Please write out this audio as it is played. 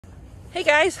Hey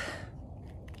guys,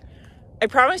 I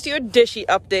promised you a Dishy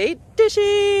update.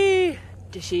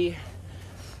 Dishy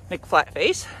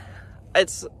McFlatface.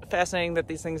 It's fascinating that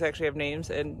these things actually have names,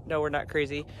 and no, we're not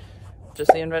crazy.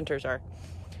 Just the inventors are.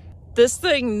 This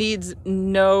thing needs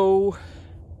no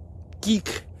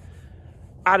geek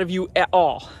out of you at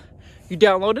all. You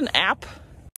download an app,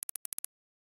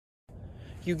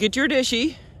 you get your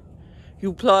Dishy,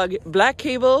 you plug black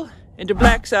cable into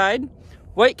black side,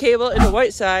 white cable into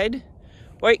white side.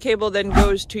 White cable then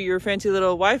goes to your fancy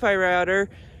little Wi-Fi router.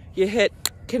 You hit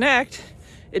connect.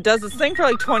 It does this thing for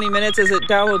like 20 minutes as it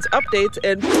downloads updates,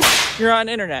 and you're on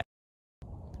internet.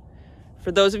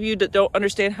 For those of you that don't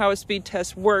understand how a speed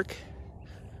test works,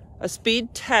 a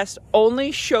speed test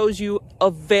only shows you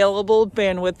available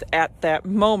bandwidth at that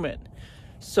moment.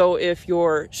 So if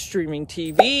you're streaming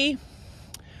TV,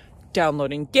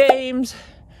 downloading games,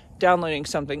 downloading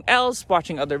something else,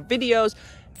 watching other videos,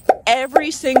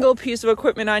 every single piece of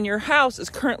equipment on your house is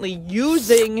currently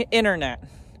using internet.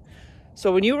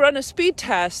 So when you run a speed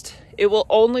test, it will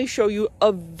only show you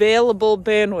available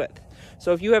bandwidth.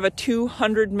 So if you have a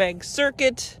 200 meg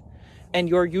circuit and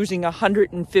you're using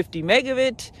 150 meg of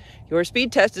it, your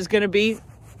speed test is going to be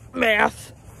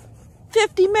math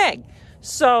 50 meg.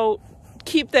 So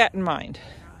keep that in mind.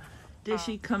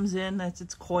 Dishy comes in, that's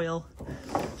its coil,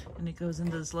 and it goes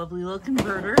into this lovely little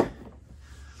converter.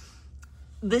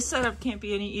 This setup can't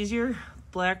be any easier.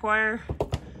 Black wire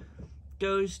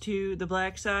goes to the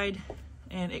black side,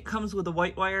 and it comes with a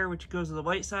white wire which goes to the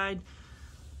white side.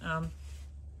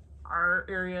 Our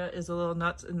area is a little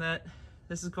nuts in that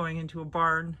this is going into a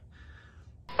barn.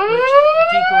 Which,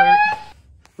 geek alert,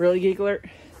 really geek alert.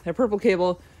 That purple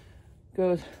cable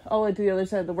goes all the way to the other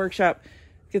side of the workshop,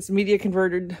 gets media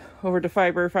converted over to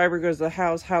fiber. Fiber goes to the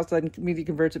house. House then media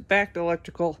converts it back to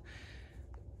electrical.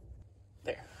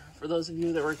 There. For those of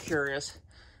you that were curious,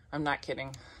 I'm not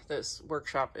kidding. This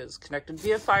workshop is connected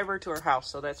via fiber to our house,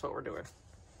 so that's what we're doing.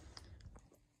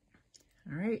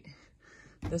 All right.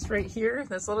 This right here,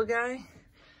 this little guy,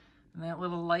 and that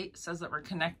little light says that we're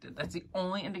connected. That's the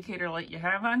only indicator light you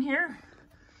have on here.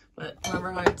 But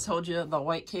remember how I told you the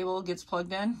white cable gets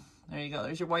plugged in? There you go.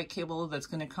 There's your white cable that's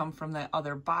going to come from that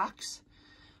other box.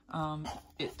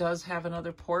 It does have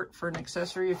another port for an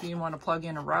accessory if you want to plug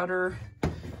in a router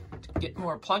to get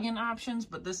more plug-in options,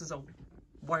 but this is a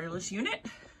wireless unit.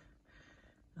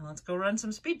 And let's go run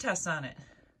some speed tests on it.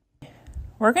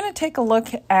 We're going to take a look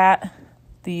at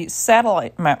the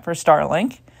satellite map for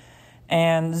Starlink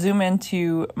and zoom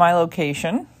into my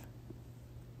location.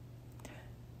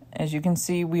 As you can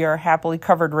see, we are happily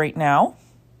covered right now.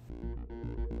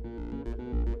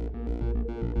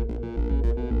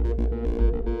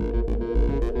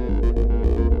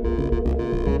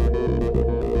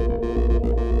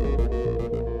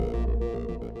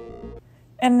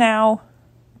 And now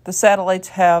the satellites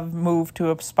have moved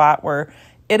to a spot where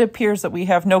it appears that we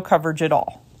have no coverage at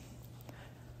all.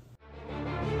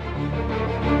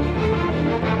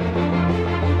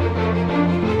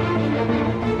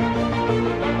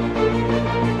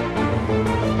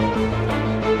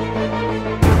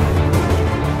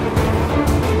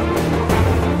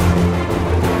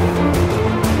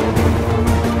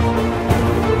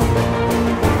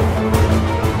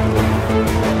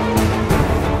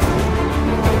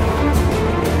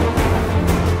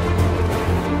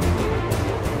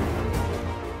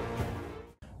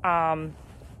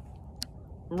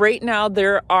 Right now,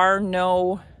 there are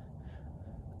no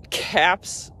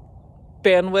caps,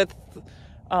 bandwidth,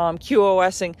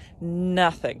 QoSing,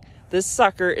 nothing. This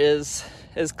sucker is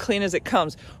as clean as it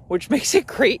comes, which makes it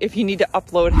great if you need to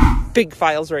upload big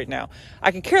files right now.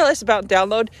 I could care less about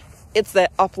download. It's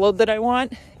that upload that I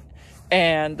want,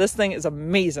 and this thing is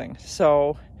amazing.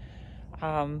 So,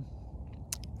 go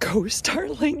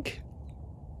Starlink.